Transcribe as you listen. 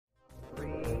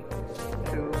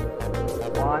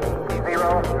Hey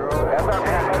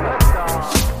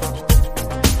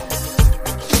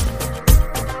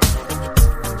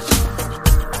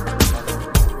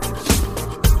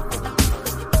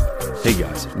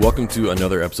guys, welcome to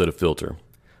another episode of Filter.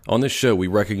 On this show, we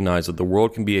recognize that the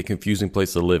world can be a confusing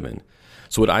place to live in.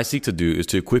 So what I seek to do is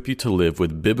to equip you to live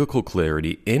with biblical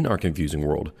clarity in our confusing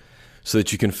world so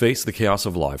that you can face the chaos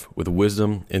of life with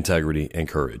wisdom, integrity, and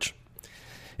courage.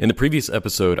 In the previous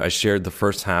episode, I shared the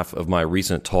first half of my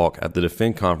recent talk at the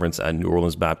Defend Conference at New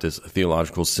Orleans Baptist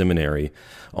Theological Seminary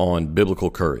on biblical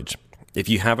courage. If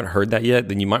you haven't heard that yet,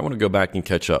 then you might want to go back and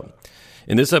catch up.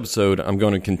 In this episode, I'm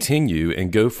going to continue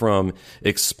and go from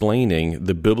explaining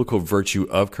the biblical virtue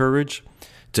of courage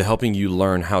to helping you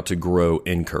learn how to grow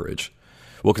in courage.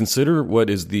 We'll consider what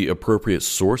is the appropriate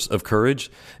source of courage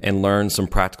and learn some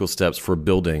practical steps for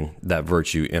building that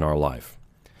virtue in our life.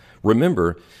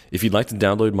 Remember, if you'd like to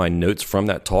download my notes from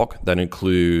that talk that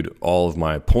include all of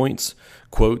my points,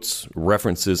 quotes,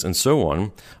 references, and so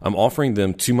on, I'm offering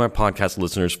them to my podcast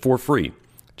listeners for free.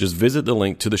 Just visit the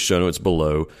link to the show notes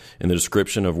below in the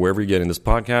description of wherever you're getting this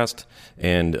podcast,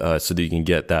 and so that you can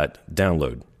get that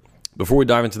download. Before we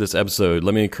dive into this episode,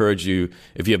 let me encourage you,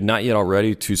 if you have not yet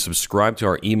already, to subscribe to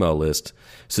our email list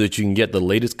so that you can get the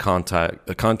latest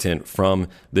content from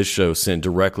this show sent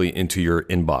directly into your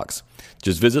inbox.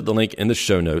 Just visit the link in the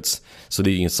show notes so that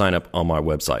you can sign up on my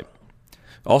website.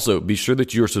 Also, be sure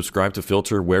that you are subscribed to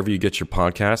Filter wherever you get your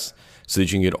podcasts so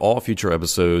that you can get all future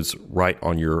episodes right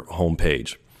on your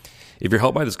homepage. If you're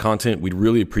helped by this content, we'd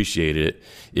really appreciate it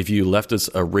if you left us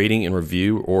a rating and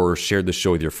review or shared the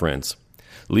show with your friends.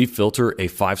 Leave Filter a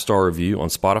 5-star review on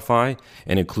Spotify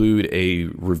and include a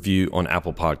review on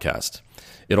Apple Podcast.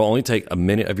 It'll only take a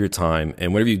minute of your time,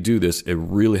 and whenever you do this, it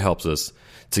really helps us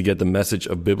to get the message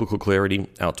of biblical clarity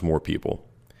out to more people.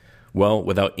 Well,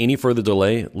 without any further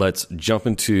delay, let's jump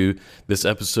into this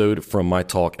episode from my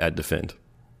talk at Defend.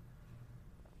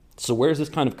 So where does this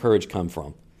kind of courage come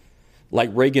from? Like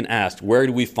Reagan asked, where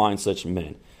do we find such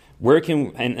men? Where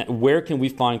can we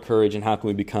find courage, and how can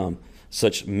we become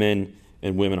such men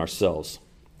and women ourselves?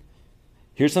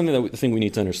 Here's something that I think we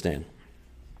need to understand.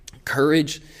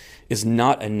 Courage is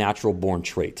not a natural born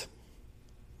trait.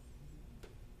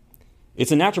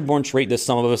 It's a natural born trait that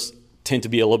some of us tend to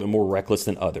be a little bit more reckless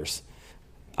than others.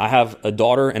 I have a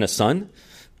daughter and a son,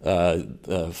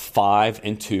 5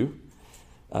 and 2.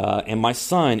 And my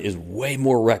son is way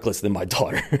more reckless than my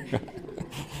daughter.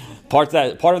 Part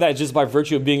of that is just by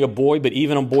virtue of being a boy, but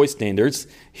even on boy standards,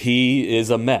 he is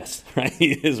a mess, right?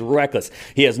 He is reckless.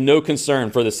 He has no concern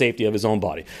for the safety of his own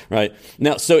body, right?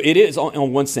 Now, so it is,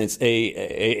 in one sense,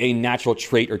 a natural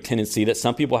trait or tendency that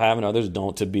some people have and others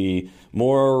don't, to be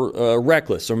more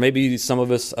reckless. Or maybe some of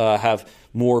us have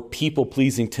more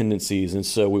people-pleasing tendencies, and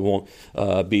so we won't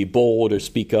be bold or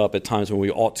speak up at times when we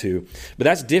ought to. But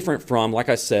that's different from, like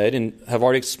I said, and have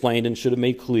already explained and should have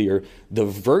made clear, the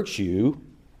virtue,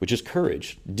 which is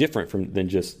courage, different than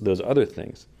just those other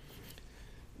things.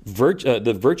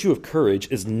 The virtue of courage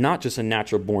is not just a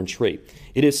natural-born trait.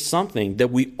 It is something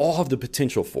that we all have the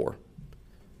potential for.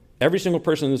 Every single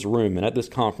person in this room and at this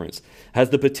conference has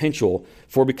the potential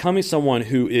for becoming someone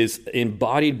who is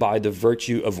embodied by the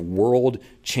virtue of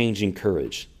world-changing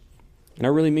courage. And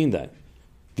I really mean that.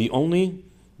 The only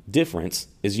difference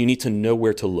is you need to know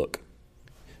where to look.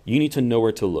 You need to know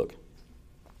where to look.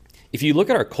 If you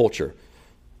look at our culture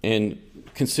and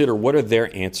consider what are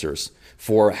their answers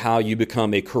for how you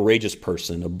become a courageous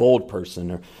person, a bold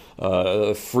person,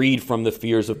 or freed from the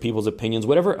fears of people's opinions,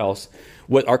 whatever else,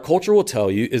 what our culture will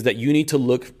tell you is that you need to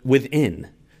look within.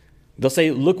 They'll say,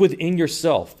 look within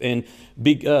yourself and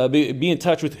be in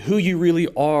touch with who you really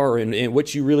are and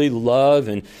what you really love.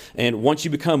 And once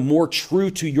you become more true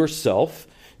to yourself,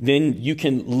 then you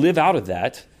can live out of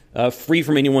that, free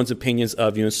from anyone's opinions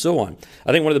of you and so on.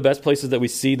 I think one of the best places that we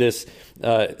see this,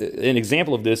 an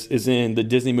example of this, is in the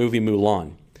Disney movie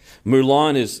Mulan.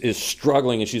 Mulan is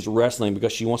struggling and she's wrestling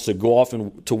because she wants to go off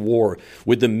to war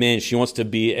with the men. She wants to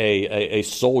be a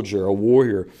soldier, a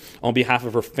warrior on behalf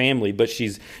of her family, but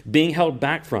she's being held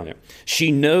back from it.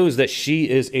 She knows that she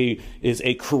is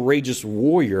a courageous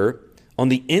warrior on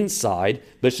the inside,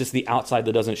 but it's just the outside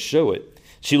that doesn't show it.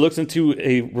 She looks into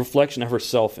a reflection of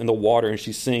herself in the water and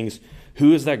she sings,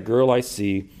 "Who is that girl I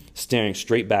see staring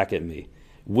straight back at me?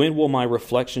 When will my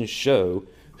reflection show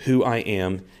who I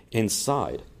am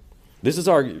inside?" This is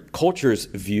our culture's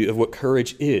view of what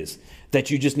courage is, that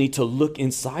you just need to look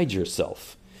inside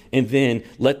yourself and then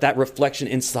let that reflection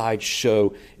inside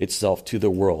show itself to the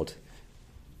world.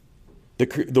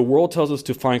 The world tells us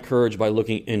to find courage by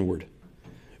looking inward,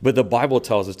 but the Bible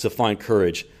tells us to find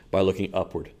courage by looking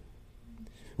upward.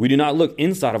 We do not look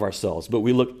inside of ourselves, but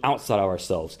we look outside of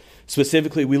ourselves.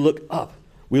 Specifically, we look up.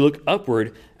 We look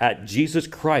upward at Jesus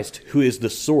Christ, who is the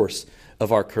source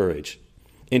of our courage.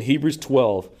 In Hebrews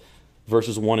 12,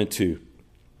 verses 1 and 2,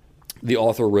 the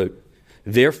author wrote,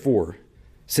 "Therefore,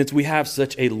 since we have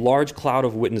such a large cloud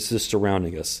of witnesses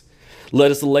surrounding us, let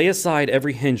us lay aside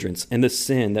every hindrance and the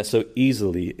sin that so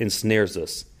easily ensnares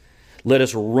us. Let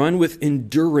us run with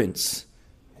endurance."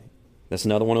 That's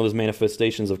another one of those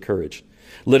manifestations of courage.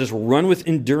 "Let us run with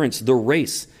endurance the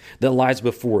race that lies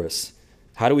before us."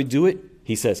 How do we do it?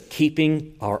 He says,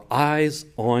 keeping our eyes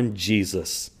on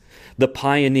Jesus, the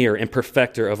pioneer and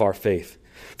perfecter of our faith.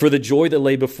 For the joy that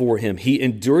lay before him, he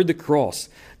endured the cross,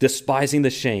 despising the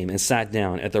shame, and sat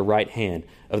down at the right hand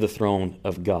of the throne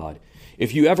of God.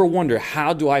 If you ever wonder,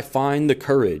 how do I find the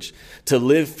courage to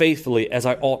live faithfully as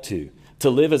I ought to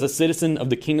live as a citizen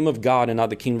of the kingdom of God and not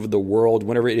the kingdom of the world,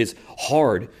 whenever it is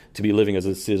hard to be living as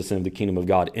a citizen of the kingdom of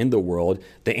God in the world,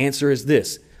 the answer is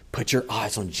this: put your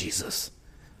eyes on Jesus.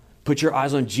 Put your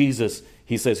eyes on Jesus,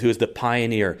 he says, who is the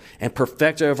pioneer and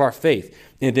perfecter of our faith.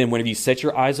 And then whenever you set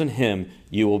your eyes on him,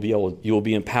 you will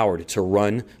be empowered to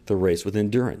run the race with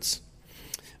endurance.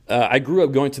 I grew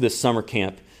up going to this summer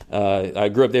camp. I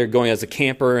grew up there going as a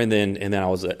camper, and then I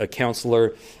was a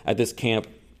counselor at this camp.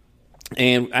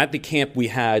 And at the camp, we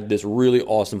had this really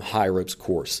awesome high ropes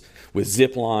course with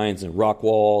zip lines and rock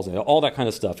walls and all that kind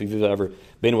of stuff, if you've ever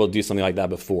been able to do something like that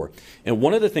before. And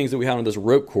one of the things that we had on this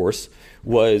rope course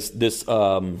was this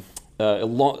a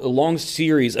long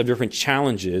series of different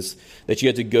challenges that you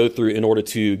had to go through in order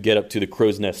to get up to the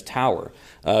Crow's Nest Tower.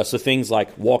 So things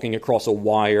like walking across a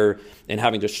wire and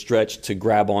having to stretch to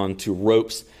grab onto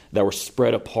ropes that were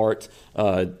spread apart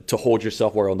to hold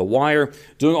yourself while on the wire,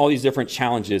 doing all these different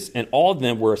challenges, and all of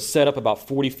them were set up about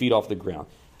 40 feet off the ground.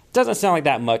 Doesn't sound like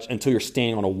that much until you're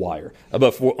standing on a wire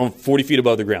about 40 feet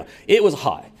above the ground. It was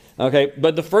high, okay?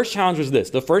 But the first challenge was this.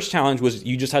 The first challenge was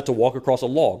you just had to walk across a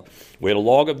log. We had a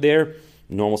log up there,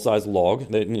 normal-sized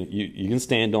log that you can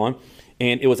stand on,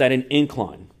 and it was at an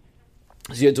incline.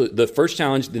 So you had to, the first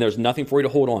challenge, then there was nothing for you to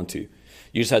hold on to.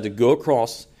 You just had to go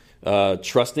across,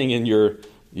 trusting in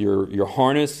your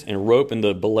harness and rope and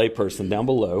the belay person down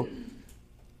below,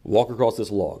 walk across this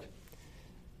log.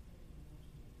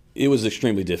 It was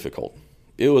extremely difficult.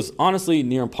 It was honestly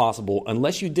near impossible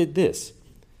unless you did this.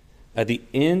 At the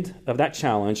end of that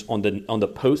challenge, on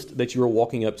the post that you were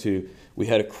walking up to, we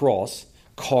had a cross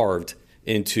carved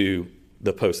into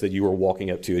the post that you were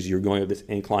walking up to as you were going up this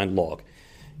inclined log.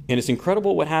 And it's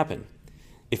incredible what happened.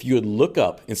 If you would look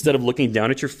up, instead of looking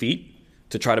down at your feet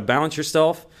to try to balance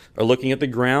yourself or looking at the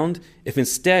ground, if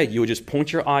instead you would just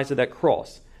point your eyes to that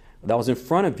cross that was in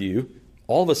front of you,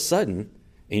 all of a sudden,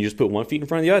 and you just put one foot in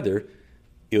front of the other,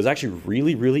 it was actually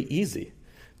really, really easy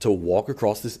to walk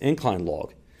across this incline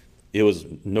log. It was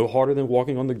no harder than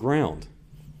walking on the ground.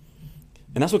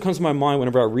 And that's what comes to my mind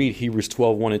whenever I read Hebrews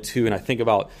 12, 1 and 2, and I think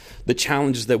about the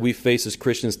challenges that we face as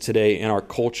Christians today in our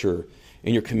culture,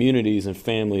 in your communities and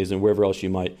families and wherever else you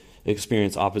might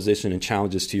experience opposition and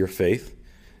challenges to your faith,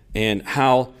 and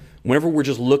how whenever we're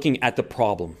just looking at the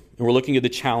problem and we're looking at the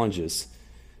challenges,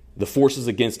 the forces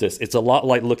against us, it's a lot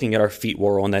like looking at our feet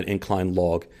while we're on that inclined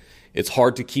log. It's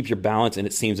hard to keep your balance and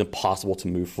it seems impossible to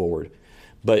move forward.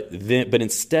 But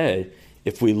instead,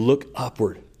 if we look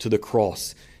upward to the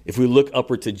cross, if we look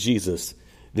upward to Jesus,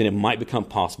 then it might become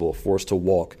possible for us to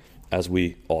walk as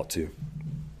we ought to.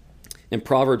 In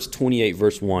Proverbs 28,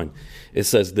 verse 1, it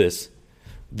says this: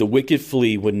 "The wicked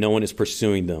flee when no one is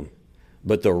pursuing them,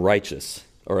 but the righteous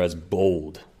are as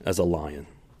bold as a lion."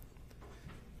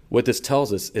 What this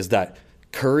tells us is that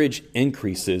courage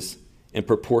increases in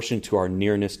proportion to our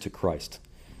nearness to Christ.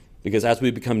 Because as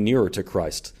we become nearer to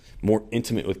Christ, more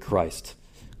intimate with Christ,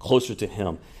 closer to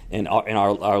him, and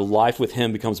our life with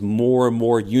him becomes more and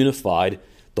more unified,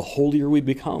 the holier we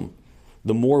become.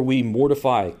 The more we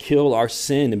mortify, kill our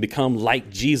sin, and become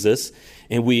like Jesus,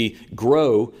 and we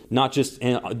grow not just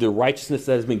in the righteousness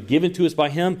that has been given to us by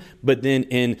him, but then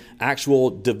in actual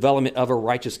development of a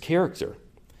righteous character.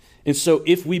 And so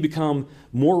if we become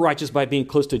more righteous by being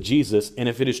close to Jesus, and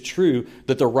if it is true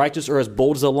that the righteous are as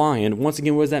bold as a lion, once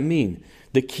again, what does that mean?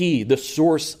 The key, the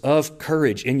source of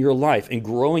courage in your life and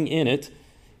growing in it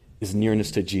is nearness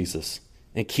to Jesus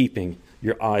and keeping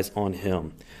your eyes on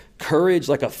him. Courage,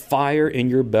 like a fire in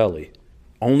your belly,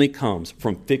 only comes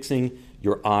from fixing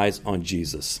your eyes on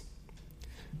Jesus.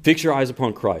 Fix your eyes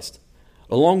upon Christ.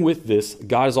 Along with this,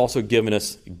 God has also given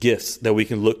us gifts that we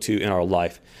can look to in our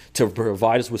life to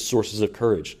provide us with sources of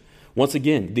courage. Once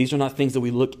again, these are not things that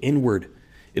we look inward.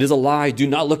 It is a lie. Do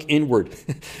not look inward.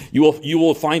 You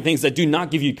will find things that do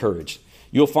not give you courage.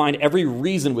 You'll find every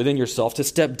reason within yourself to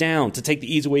step down, to take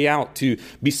the easy way out, to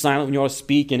be silent when you ought to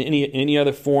speak, and any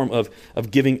other form of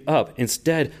giving up.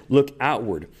 Instead, look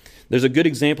outward. There's a good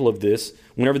example of this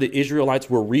whenever the Israelites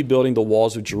were rebuilding the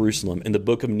walls of Jerusalem in the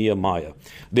book of Nehemiah.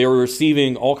 They were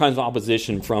receiving all kinds of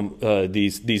opposition from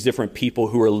these different people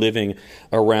who were living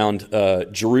around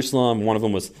Jerusalem. One of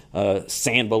them was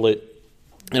Sanballat,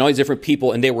 and all these different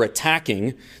people, and they were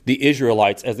attacking the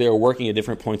Israelites as they were working at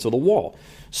different points of the wall.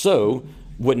 So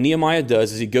what Nehemiah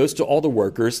does is he goes to all the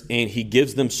workers and he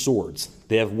gives them swords.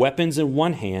 They have weapons in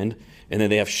one hand, and then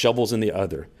they have shovels in the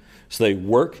other. So they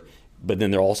work, but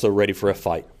then they're also ready for a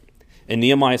fight. And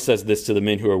Nehemiah says this to the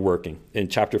men who are working in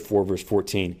chapter 4, verse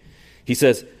 14. He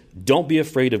says, "Don't be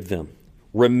afraid of them.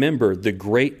 Remember the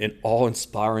great and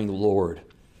awe-inspiring Lord."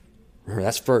 Remember,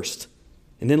 that's first.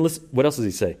 And then listen, what else does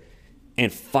he say?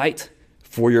 "And fight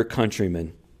for your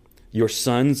countrymen, your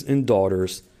sons and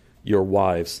daughters, your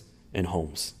wives and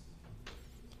homes."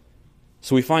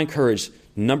 So we find courage,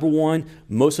 number one,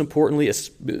 most importantly,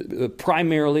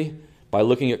 primarily by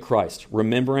looking at Christ,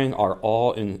 remembering our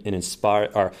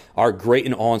great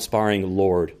and awe-inspiring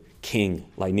Lord, King,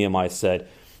 like Nehemiah said.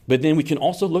 But then we can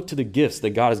also look to the gifts that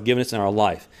God has given us in our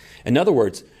life. In other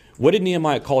words, what did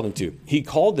Nehemiah call them to? He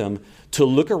called them to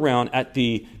look around at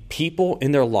the people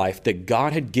in their life that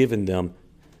God had given them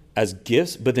as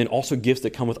gifts, but then also gifts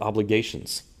that come with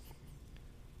obligations.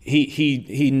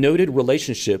 He noted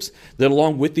relationships that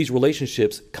along with these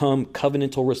relationships come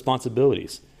covenantal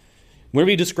responsibilities.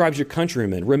 Whenever he describes your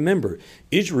countrymen, remember,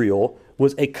 Israel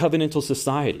was a covenantal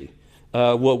society.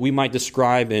 What we might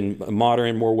describe in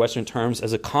modern, more Western terms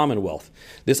as a commonwealth.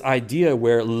 This idea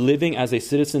where living as a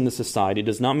citizen in the society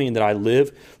does not mean that I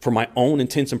live for my own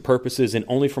intents and purposes and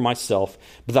only for myself,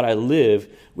 but that I live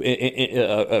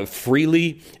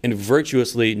freely and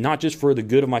virtuously, not just for the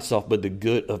good of myself, but the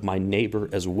good of my neighbor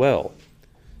as well.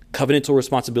 Covenantal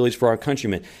responsibilities for our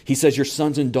countrymen. He says, your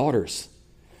sons and daughters.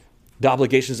 The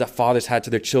obligations that fathers had to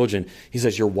their children. He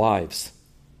says, your wives,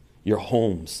 your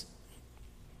homes.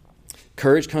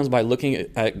 Courage comes by looking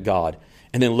at God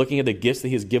and then looking at the gifts that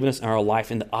he has given us in our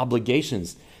life and the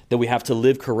obligations that we have to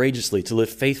live courageously, to live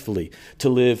faithfully, to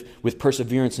live with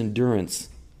perseverance and endurance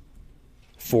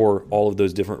for all of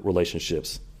those different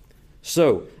relationships.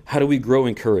 So, how do we grow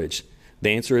in courage? The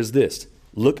answer is this: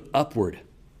 look upward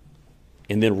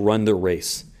and then run the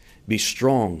race. Be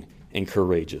strong and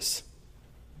courageous.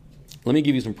 Let me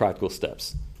give you some practical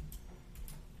steps.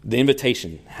 The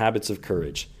invitation, habits of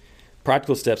courage.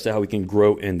 Practical steps to how we can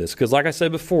grow in this. Because like I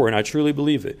said before, and I truly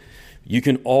believe it, we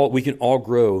can all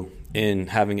grow in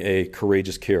having a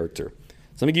courageous character.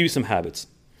 So let me give you some habits.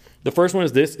 The first one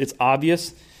is this. It's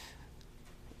obvious.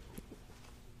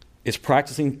 It's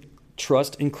practicing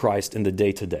trust in Christ in the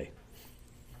day-to-day.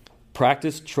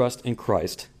 Practice trust in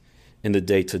Christ in the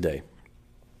day-to-day.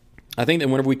 I think that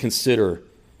whenever we consider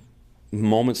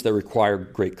moments that require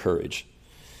great courage,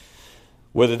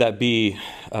 whether that be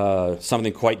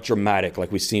something quite dramatic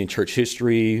like we see in church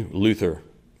history, Luther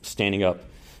standing up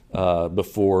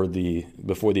before the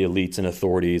elites and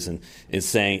authorities and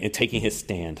saying and taking his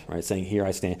stand, right? Saying, "Here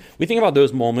I stand." We think about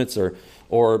those moments,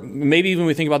 or maybe even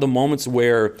we think about the moments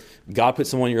where God put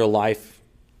someone in your life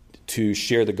to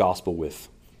share the gospel with,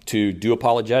 to do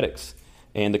apologetics,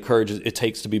 and the courage it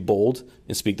takes to be bold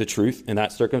and speak the truth in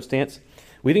that circumstance.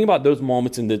 We think about those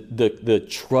moments and the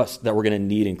trust that we're going to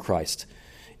need in Christ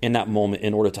in that moment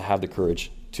in order to have the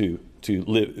courage to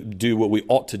do what we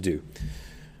ought to do,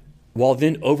 while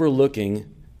then overlooking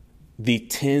the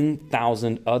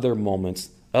 10,000 other moments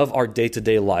of our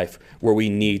day-to-day life where we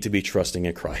need to be trusting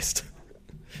in Christ.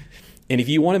 And if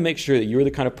you want to make sure that you're the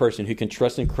kind of person who can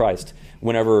trust in Christ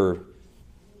whenever,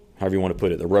 however you want to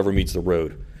put it, the rubber meets the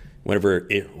road, whenever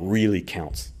it really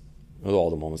counts, all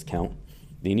the moments count,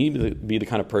 you need to be the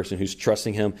kind of person who's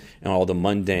trusting him in all the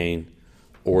mundane,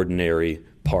 ordinary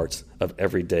parts of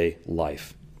everyday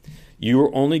life. You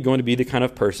are only going to be the kind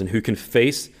of person who can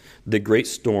face the great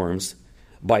storms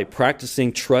by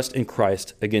practicing trust in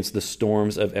Christ against the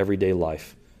storms of everyday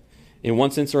life. In one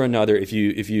sense or another, if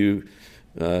you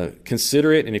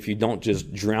consider it, and if you don't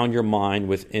just drown your mind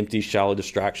with empty, shallow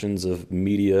distractions of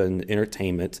media and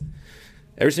entertainment,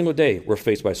 every single day we're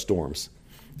faced by storms.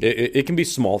 It can be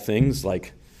small things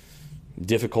like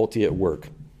difficulty at work,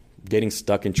 getting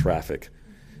stuck in traffic.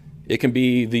 It can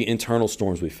be the internal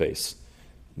storms we face.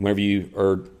 Whenever you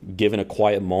are given a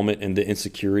quiet moment and the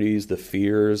insecurities, the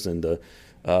fears, and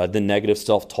the negative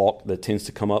self-talk that tends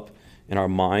to come up in our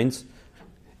minds.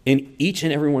 In each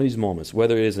and every one of these moments,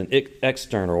 whether it is an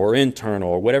external or internal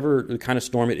or whatever kind of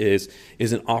storm it is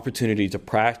an opportunity to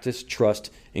practice trust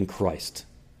in Christ.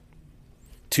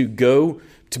 To go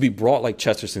to be brought, like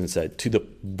Chesterton said, to the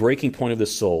breaking point of the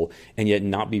soul and yet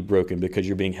not be broken because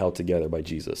you're being held together by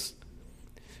Jesus.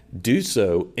 Do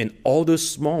so in all those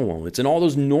small moments, in all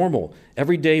those normal,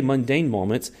 everyday, mundane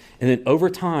moments, and then over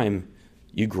time,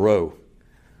 you grow.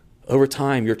 Over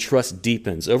time, your trust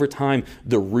deepens. Over time,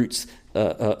 the roots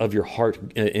of your heart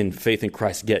in faith in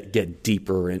Christ get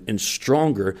deeper and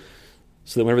stronger,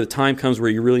 so that whenever the time comes where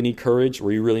you really need courage,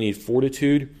 where you really need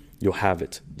fortitude, you'll have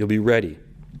it. You'll be ready.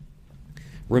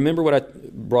 Remember what I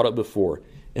brought up before.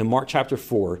 In Mark chapter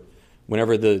 4,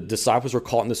 whenever the disciples were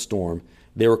caught in the storm,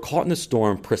 they were caught in the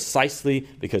storm precisely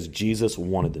because Jesus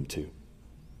wanted them to.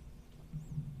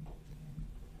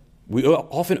 We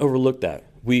often overlook that.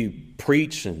 We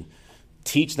preach and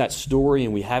teach that story,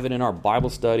 and we have it in our Bible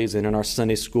studies and in our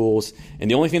Sunday schools. And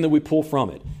the only thing that we pull from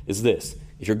it is this.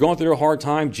 If you're going through a hard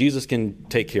time, Jesus can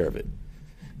take care of it.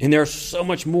 And there's so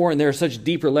much more, and there are such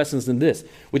deeper lessons than this,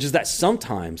 which is that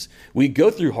sometimes we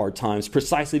go through hard times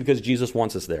precisely because Jesus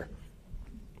wants us there.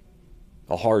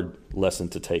 A hard lesson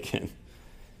to take in.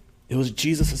 It was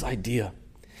Jesus' idea.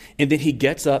 And then he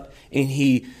gets up and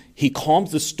he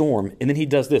calms the storm, and then he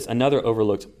does this, another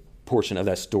overlooked portion of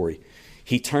that story.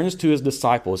 He turns to his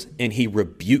disciples and he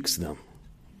rebukes them.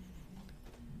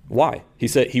 Why? He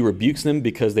said he rebukes them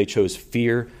because they chose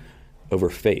fear over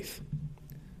faith.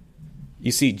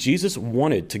 You see, Jesus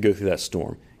wanted to go through that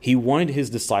storm. He wanted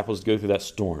his disciples to go through that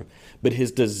storm. But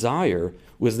his desire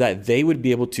was that they would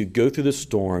be able to go through the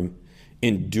storm,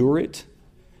 endure it,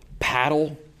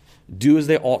 paddle, do as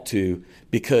they ought to,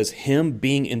 because him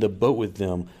being in the boat with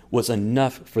them was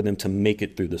enough for them to make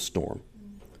it through the storm.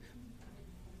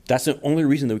 That's the only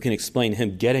reason that we can explain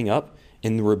him getting up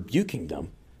and rebuking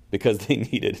them, because they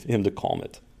needed him to calm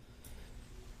it.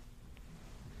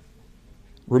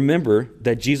 Remember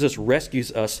that Jesus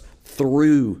rescues us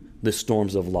through the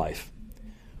storms of life.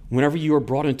 Whenever you are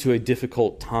brought into a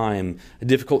difficult time, a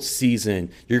difficult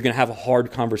season, you're going to have a hard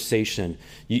conversation,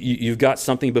 you've got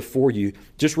something before you,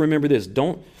 just remember this.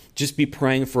 Don't just be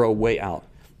praying for a way out,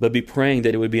 but be praying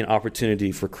that it would be an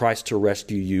opportunity for Christ to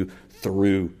rescue you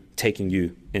through taking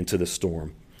you into the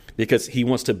storm, because he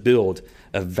wants to build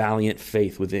a valiant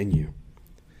faith within you.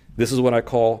 This is what I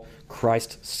call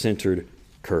Christ-centered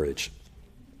courage.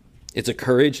 It's a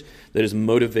courage that is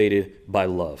motivated by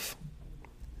love.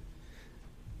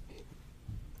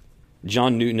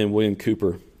 John Newton and William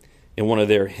Cooper, in one of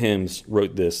their hymns,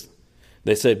 wrote this.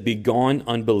 They said, "Begone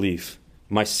unbelief,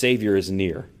 my Savior is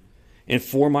near, and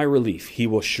for my relief he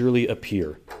will surely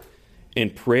appear. In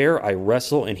prayer I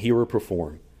wrestle and he will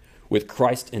perform. With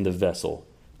Christ in the vessel,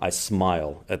 I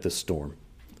smile at the storm."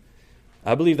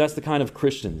 I believe that's the kind of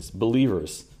Christians,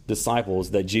 believers,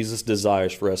 disciples that Jesus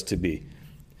desires for us to be.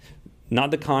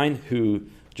 Not the kind who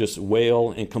just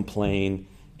wail and complain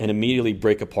and immediately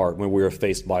break apart when we are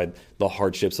faced by the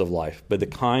hardships of life, but the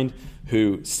kind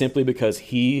who, simply because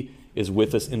he is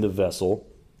with us in the vessel,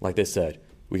 like they said,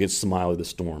 we can smile at the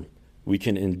storm. We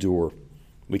can endure.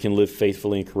 We can live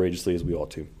faithfully and courageously as we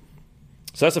ought to.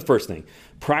 So that's the first thing.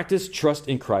 Practice trust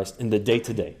in Christ in the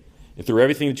day-to-day and through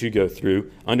everything that you go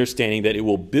through, understanding that it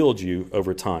will build you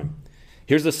over time.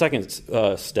 Here's the second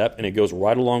step, and it goes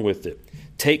right along with it.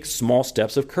 Take small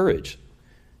steps of courage.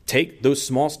 Take those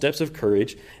small steps of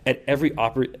courage at every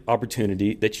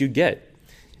opportunity that you get.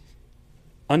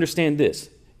 Understand this.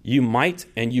 You might,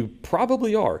 and you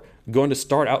probably are, going to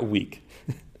start out weak.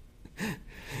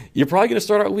 You're probably going to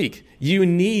start out weak. You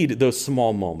need those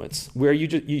small moments where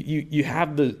you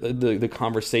have the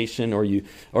conversation or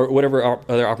whatever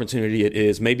other opportunity it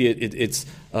is. Maybe it's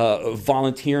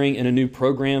volunteering in a new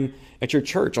program at your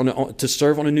church to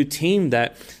serve on a new team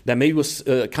that maybe was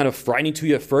kind of frightening to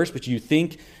you at first, but you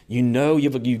think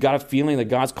you've got a feeling that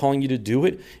God's calling you to do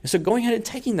it. And so going ahead and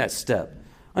taking that step,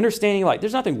 understanding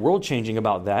there's nothing world changing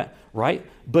about that, right?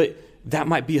 But that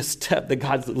might be a step that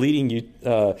God's leading you,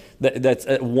 that's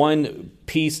at one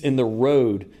piece in the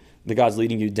road that God's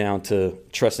leading you down to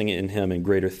trusting in him and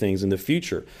greater things in the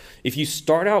future. If you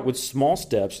start out with small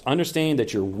steps, understanding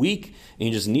that you're weak and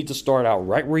you just need to start out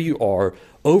right where you are,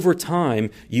 over time,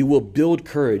 you will build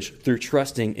courage through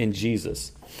trusting in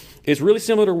Jesus. It's really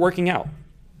similar to working out.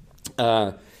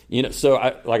 Like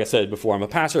I said before, I'm a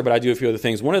pastor, but I do a few other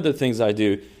things. One of the things I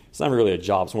do, it's not really a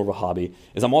job, it's more of a hobby,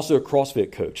 is I'm also a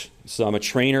CrossFit coach. So I'm a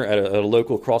trainer at a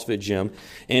local CrossFit gym.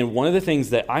 And one of the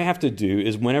things that I have to do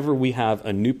is whenever we have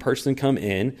a new person come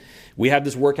in, we have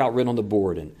this workout written on the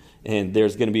board. And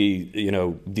there's going to be,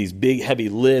 these big, heavy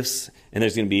lifts, and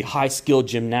there's going to be high-skilled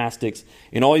gymnastics,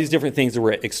 and all these different things that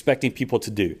we're expecting people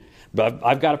to do. But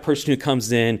I've got a person who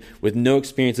comes in with no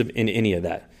experience in any of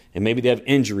that. And maybe they have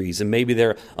injuries, and maybe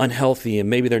they're unhealthy, and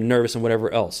maybe they're nervous and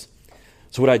whatever else.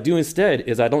 So what I do instead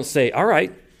is I don't say, all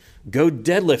right, go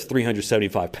deadlift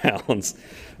 375 pounds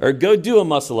or go do a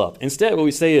muscle up. Instead, what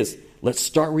we say is, let's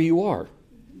start where you are.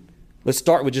 Let's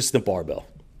start with just the barbell,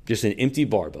 just an empty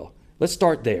barbell. Let's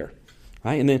start there,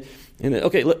 right? And then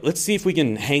okay, let's see if we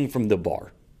can hang from the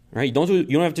bar, right? You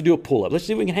don't have to do a pull-up. Let's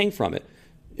see if we can hang from it.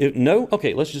 No?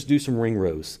 Okay, let's just do some ring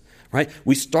rows, right?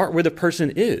 We start where the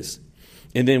person is,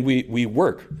 and then we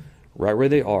work right where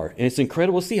they are. And it's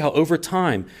incredible to see how over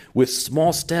time, with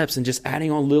small steps and just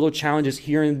adding on little challenges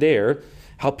here and there,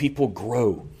 how people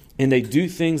grow. And they do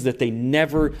things that they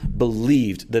never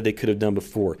believed that they could have done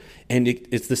before. And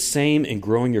it's the same in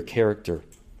growing your character.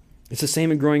 It's the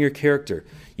same in growing your character.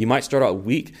 You might start out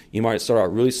weak. You might start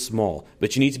out really small.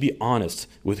 But you need to be honest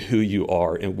with who you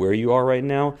are and where you are right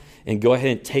now. And go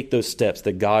ahead and take those steps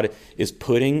that God is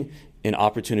putting in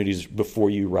opportunities before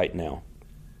you right now.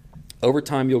 Over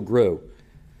time, you'll grow.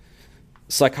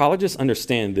 Psychologists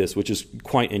understand this, which is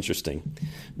quite interesting,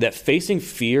 that facing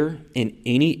fear in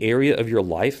any area of your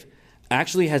life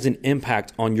actually has an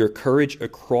impact on your courage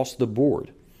across the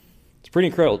board. It's pretty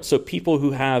incredible. So people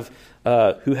who have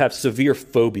severe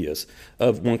phobias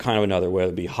of one kind or another,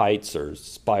 whether it be heights or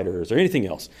spiders or anything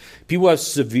else, people who have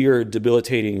severe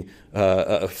debilitating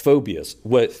phobias,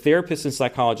 what therapists and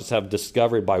psychologists have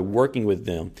discovered by working with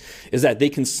them is that they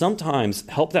can sometimes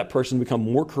help that person become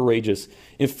more courageous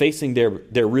in facing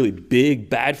their really big,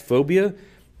 bad phobia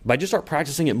by just start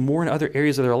practicing it more in other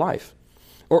areas of their life.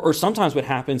 Or sometimes what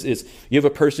happens is you have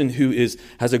a person who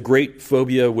has a great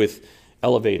phobia with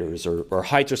elevators or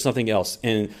heights or something else.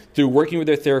 And through working with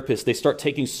their therapist, they start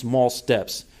taking small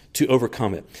steps to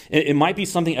overcome it. And it might be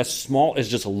something as small as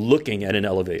just looking at an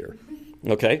elevator.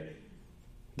 Okay?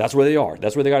 That's where they are.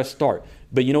 That's where they got to start.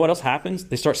 But you know what else happens?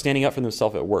 They start standing up for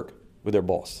themselves at work with their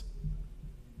boss.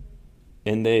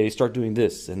 And they start doing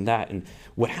this and that. And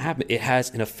what happens? It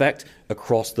has an effect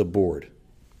across the board.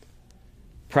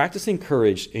 Practicing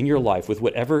courage in your life with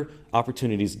whatever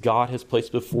opportunities God has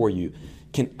placed before you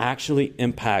can actually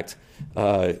impact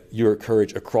your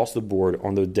courage across the board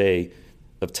on the day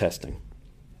of testing.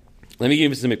 Let me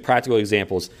give you some practical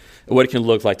examples of what it can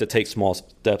look like to take small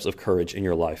steps of courage in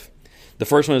your life. The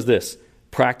first one is this: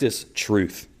 practice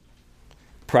truth.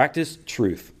 Practice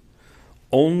truth.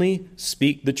 Only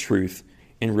speak the truth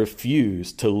and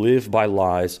refuse to live by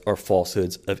lies or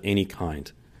falsehoods of any kind.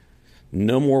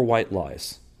 No more white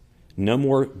lies. No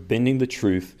more bending the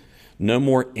truth. No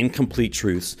more incomplete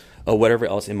truths or whatever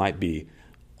else it might be.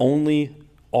 Only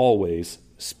always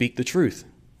speak the truth.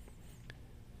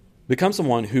 Become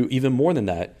someone who, even more than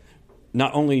that,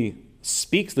 not only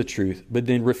speaks the truth, but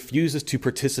then refuses to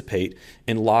participate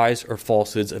in lies or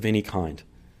falsehoods of any kind.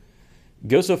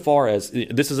 Go so far as,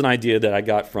 this is an idea that I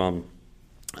got from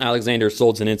Alexander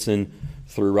Solzhenitsyn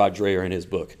through Rod Dreher in his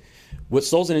book. What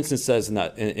Solzhenitsyn says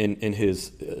in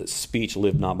his speech,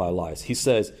 Live Not by Lies,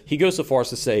 he goes so far as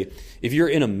to say, if you're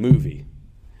in a movie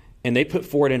and they put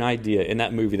forward an idea in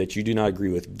that movie that you do not agree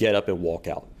with, get up and walk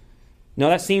out. Now,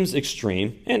 that seems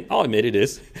extreme, and I'll admit it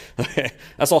is. Okay.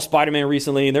 I saw Spider-Man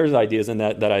recently, and there's ideas in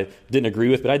that I didn't agree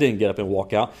with, but I didn't get up and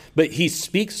walk out. But he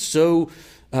speaks so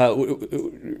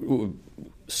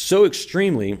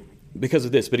extremely because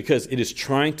of this, because it is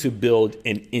trying to build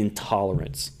an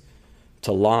intolerance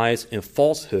to lies and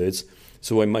falsehoods,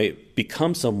 so I might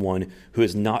become someone who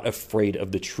is not afraid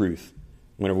of the truth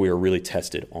whenever we are really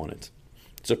tested on it.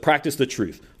 So practice the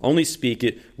truth. Only speak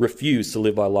it. Refuse to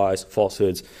live by lies,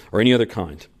 falsehoods, or any other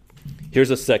kind.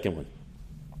 Here's a second one.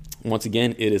 Once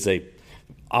again, it is a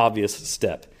obvious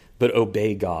step, but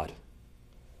obey God.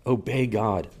 Obey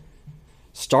God.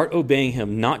 Start obeying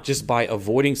Him, not just by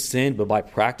avoiding sin, but by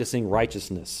practicing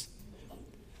righteousness.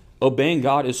 Obeying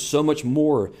God is so much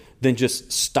more than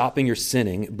just stopping your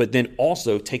sinning, but then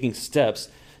also taking steps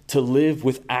to live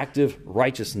with active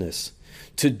righteousness.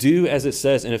 To do as it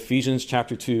says in Ephesians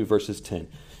chapter 2, verses 10.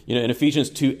 You know, in Ephesians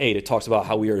 2:8, it talks about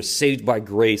how we are saved by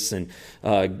grace and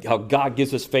how God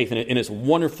gives us faith, and it's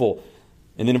wonderful.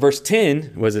 And then in verse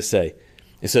 10, what does it say?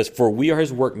 It says, for we are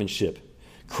His workmanship,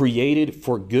 created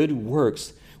for good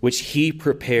works, which He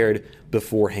prepared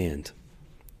beforehand.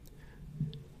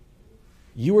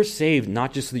 You are saved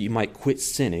not just so that you might quit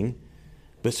sinning,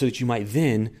 but so that you might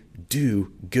then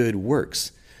do good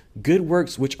works. Good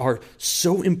works which are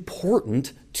so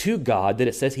important to God that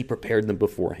it says He prepared them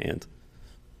beforehand.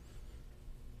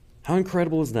 How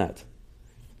incredible is that?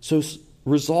 So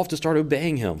resolve to start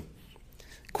obeying Him.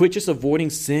 Quit just avoiding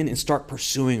sin and start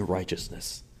pursuing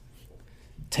righteousness.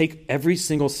 Take every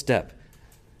single step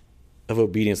of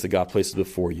obedience that God places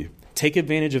before you. Take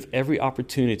advantage of every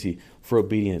opportunity for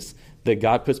obedience that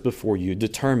God puts before you,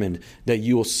 determined that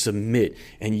you will submit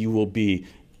and you will be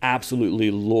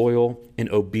absolutely loyal and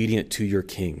obedient to your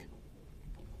king.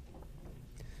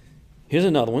 Here's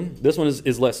another one. This one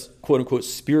is less, quote unquote,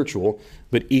 spiritual,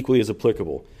 but equally as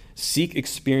applicable. Seek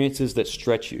experiences that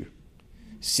stretch you.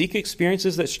 Seek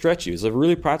experiences that stretch you is a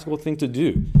really practical thing to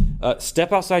do.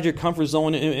 Step outside your comfort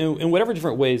zone in whatever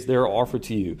different ways they are offered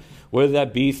to you, whether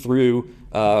that be through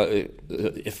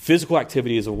physical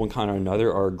activities of one kind or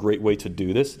another are a great way to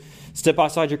do this. Step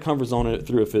outside your comfort zone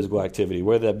through a physical activity,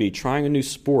 whether that be trying a new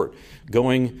sport,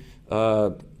 going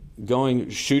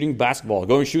shooting basketball,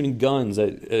 going shooting guns,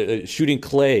 shooting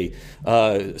clay,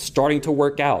 starting to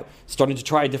work out, starting to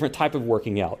try a different type of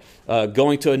working out,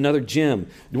 going to another gym,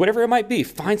 whatever it might be.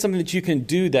 Find something that you can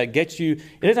do that gets you,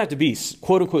 it doesn't have to be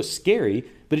quote unquote scary,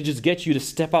 but it just gets you to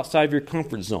step outside of your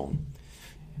comfort zone.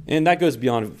 And that goes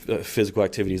beyond physical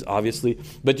activities, obviously,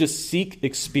 but just seek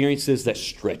experiences that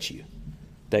stretch you,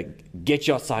 that get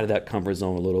you outside of that comfort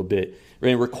zone a little bit. And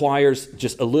it requires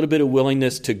just a little bit of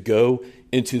willingness to go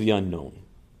into the unknown.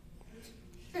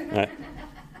 Right?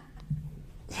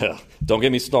 Don't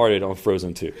get me started on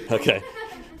Frozen 2. Okay,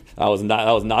 that was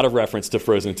not a reference to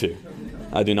Frozen 2.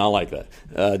 I do not like that.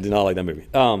 I do not like that movie.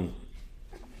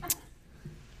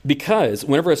 Because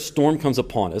whenever a storm comes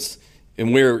upon us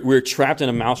and we're trapped in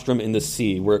a maelstrom in the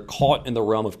sea, we're caught in the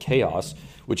realm of chaos,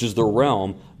 which is the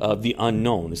realm of the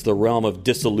unknown. It's the realm of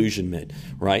disillusionment,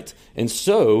 right? And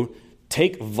so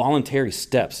take voluntary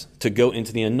steps to go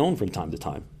into the unknown from time to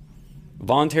time.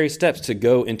 Voluntary steps to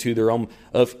go into the realm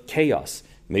of chaos.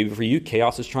 Maybe for you,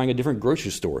 chaos is trying a different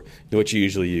grocery store than what you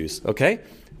usually use, okay?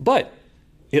 But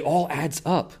it all adds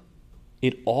up.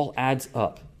 It all adds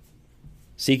up.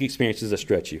 Seek experiences that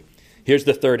stretch you. Here's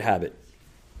the third habit.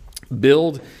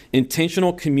 Build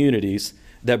intentional communities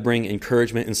that bring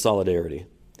encouragement and solidarity.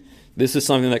 This is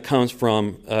something that comes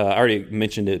from, I already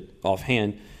mentioned it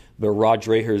offhand, but Rod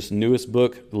Dreher's newest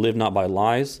book, Live Not by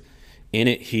Lies. In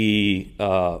it,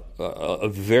 a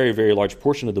very, very large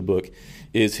portion of the book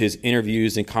is his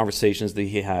interviews and conversations that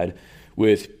he had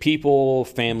with people,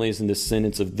 families, and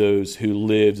descendants of those who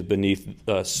lived beneath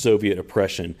Soviet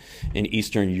oppression in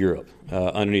Eastern Europe,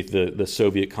 underneath the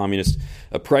Soviet communist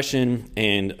oppression,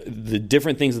 and the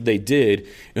different things that they did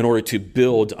in order to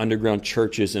build underground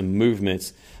churches and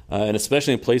movements, and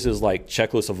especially in places like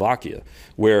Czechoslovakia,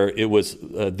 where it was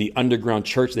the underground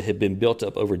church that had been built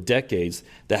up over decades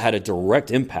that had a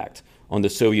direct impact on the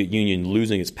Soviet Union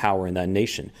losing its power in that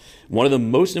nation. One of the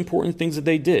most important things that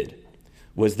they did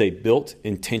was they built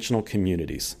intentional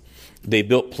communities. They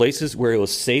built places where it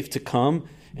was safe to come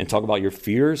and talk about your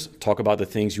fears, talk about the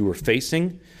things you were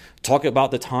facing, talk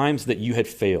about the times that you had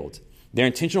failed. Their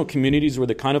intentional communities were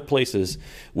the kind of places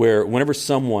where whenever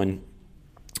someone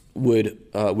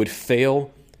would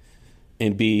fail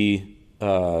and be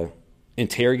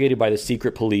interrogated by the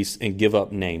secret police and give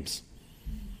up names,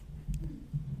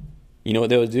 you know what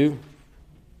they would do?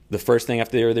 The first thing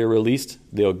after they're released,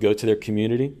 they'll go to their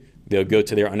community, they'll go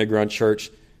to their underground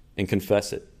church and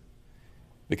confess it.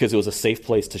 Because it was a safe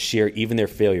place to share even their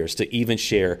failures, to even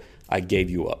share, I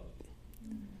gave you up.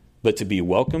 But to be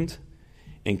welcomed,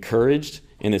 encouraged,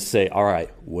 and to say, all right,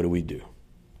 what do we do?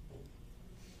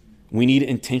 We need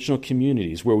intentional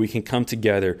communities where we can come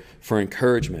together for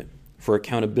encouragement, for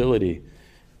accountability,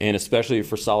 and especially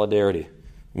for solidarity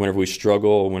whenever we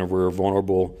struggle, whenever we're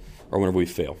vulnerable, or whenever we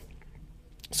fail.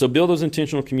 So build those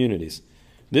intentional communities.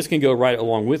 This can go right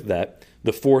along with that.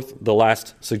 The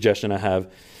last suggestion I have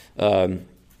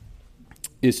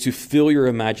is to fill your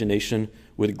imagination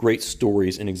with great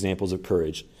stories and examples of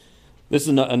courage. This is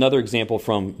another example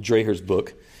from Dreher's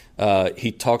book.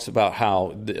 He talks about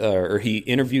how, he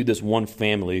interviewed this one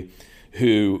family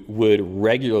who would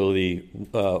regularly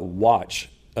watch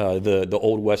the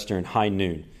old Western High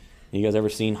Noon. You guys ever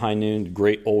seen High Noon?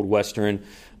 Great old Western.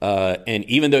 And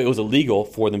even though it was illegal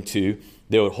for them to,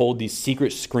 they would hold these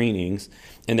secret screenings,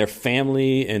 and their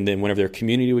family and then whenever their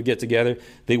community would get together,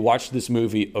 they watched this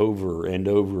movie over and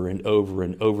over and over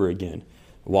and over again.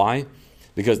 Why?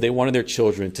 Because they wanted their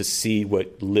children to see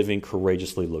what living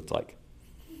courageously looked like.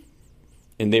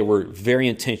 And they were very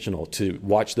intentional to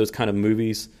watch those kind of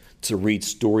movies, to read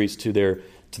stories to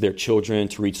their children,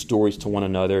 to read stories to one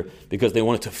another, because they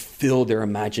wanted to fill their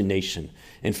imagination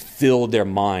and fill their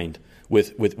mind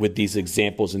with these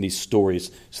examples and these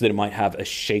stories so that it might have a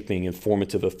shaping and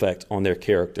formative effect on their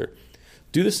character.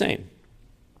 Do the same.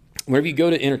 Whenever you go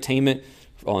to entertainment,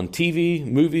 on TV,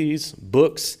 movies,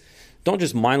 books, don't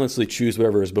just mindlessly choose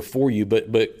whatever is before you,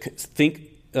 but think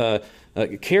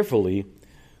carefully,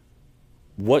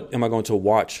 what am I going to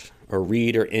watch or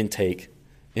read or intake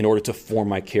in order to form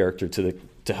my character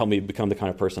to help me become the kind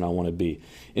of person I want to be?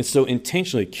 And so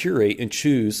intentionally curate and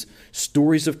choose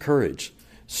stories of courage,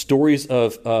 stories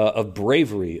of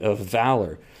bravery, of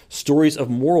valor, stories of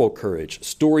moral courage,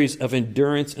 stories of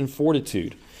endurance and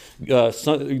fortitude.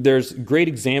 There's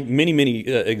many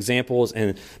examples,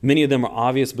 and many of them are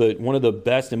obvious, but one of the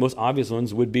best and most obvious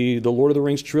ones would be the Lord of the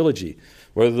Rings trilogy,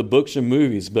 whether the books or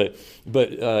movies. But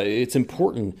it's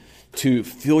important to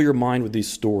fill your mind with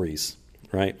these stories,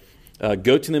 right?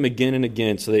 Go to them again and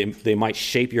again so they might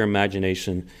shape your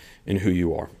imagination and who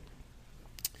you are.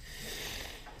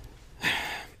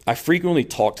 I frequently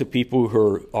talk to people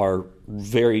who are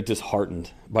very disheartened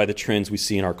by the trends we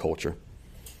see in our culture,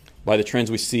 by the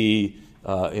trends we see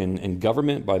in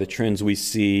government, by the trends we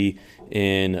see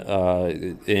in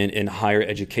higher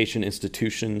education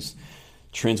institutions,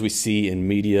 trends we see in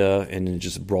media and in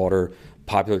just broader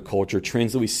popular culture,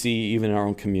 trends that we see even in our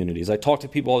own communities. I talk to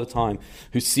people all the time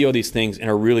who see all these things and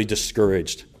are really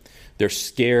discouraged. They're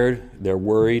scared, they're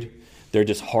worried, they're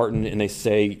disheartened, and they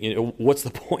say, what's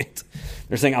the point?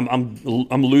 They're saying,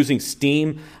 I'm losing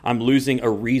steam. I'm losing a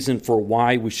reason for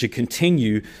why we should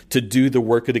continue to do the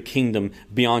work of the kingdom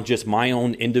beyond just my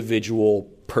own individual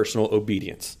personal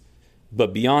obedience.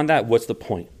 But beyond that, what's the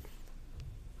point?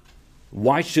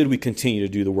 Why should we continue to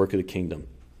do the work of the kingdom?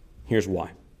 Here's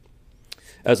why.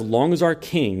 As long as our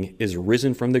King is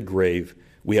risen from the grave,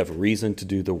 we have reason to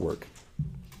do the work.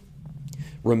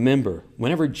 Remember,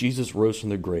 whenever Jesus rose from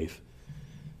the grave,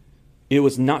 it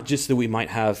was not just that we might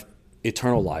have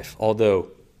eternal life, although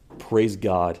praise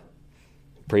God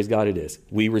it is.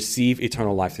 We receive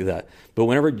eternal life through that. But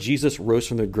whenever Jesus rose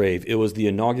from the grave, it was the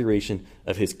inauguration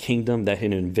of his kingdom that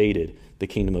had invaded the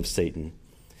kingdom of Satan.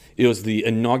 It was the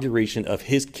inauguration of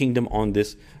his kingdom on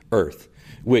this earth,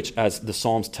 which, as the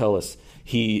Psalms tell us,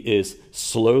 he is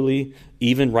slowly,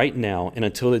 even right now, and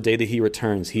until the day that he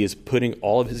returns, he is putting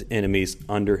all of his enemies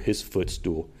under his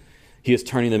footstool. He is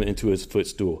turning them into his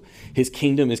footstool. His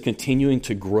kingdom is continuing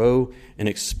to grow and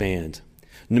expand.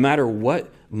 No matter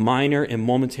what minor and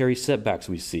momentary setbacks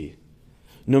we see,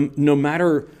 no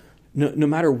matter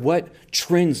what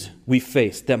trends we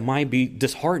face that might be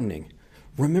disheartening,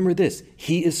 remember this: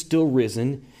 he is still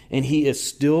risen, and he is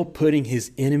still putting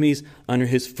his enemies under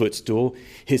his footstool.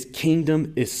 His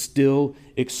kingdom is still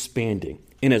expanding.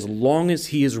 And as long as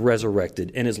he is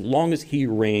resurrected, and as long as he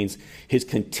reigns, his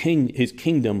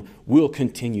kingdom will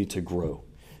continue to grow.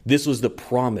 This was the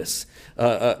promise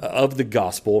of the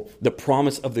gospel, the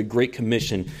promise of the Great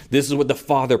Commission. This is what the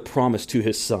Father promised to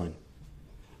his Son.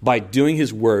 By doing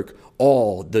his work,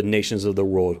 all the nations of the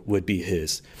world would be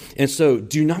his. And so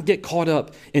do not get caught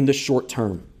up in the short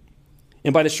term.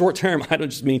 And by the short term, I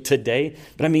don't just mean today,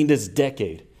 but I mean this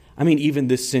decade. I mean even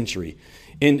this century.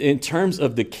 In terms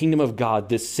of the kingdom of God,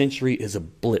 this century is a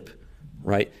blip,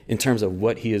 right, in terms of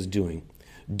what he is doing.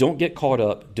 Don't get caught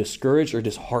up, discouraged, or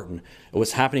disheartened at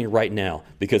what's happening right now,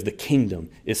 because the kingdom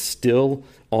is still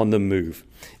on the move.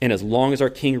 And as long as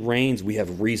our King reigns, we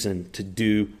have reason to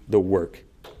do the work.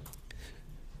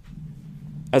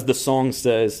 As the song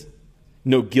says,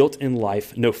 no guilt in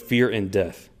life, no fear in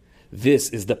death.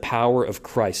 This is the power of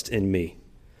Christ in me.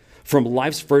 From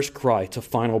life's first cry to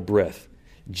final breath,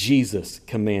 Jesus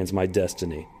commands my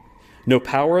destiny. No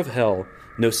power of hell,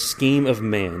 no scheme of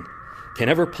man can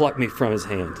ever pluck me from his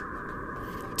hand.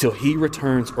 Till he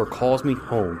returns or calls me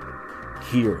home,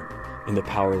 here in the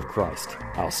power of Christ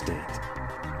I'll stand.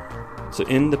 So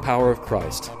in the power of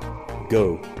Christ,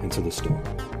 go into the storm.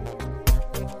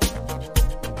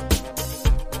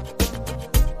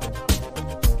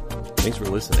 Thanks for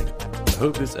listening. I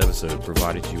hope this episode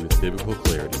provided you with biblical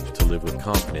clarity to live with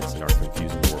confidence in our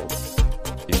confusing world.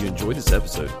 If you enjoyed this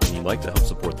episode and you'd like to help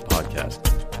support the podcast,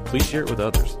 please share it with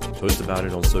others, post about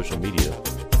it on social media,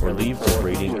 or leave a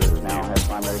rating and review.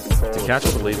 To catch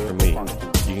up the latest from me,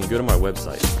 you can go to my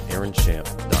website,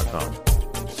 aaronchamp.com.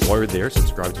 While you're there,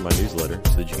 subscribe to my newsletter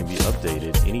so that you can be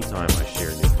updated anytime I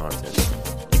share new content.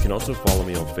 You can also follow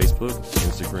me on Facebook,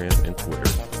 Instagram, and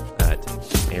Twitter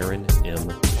at Aaron M.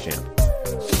 Champ.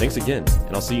 Thanks again,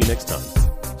 and I'll see you next time.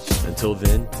 Until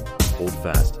then, hold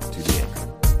fast to the end.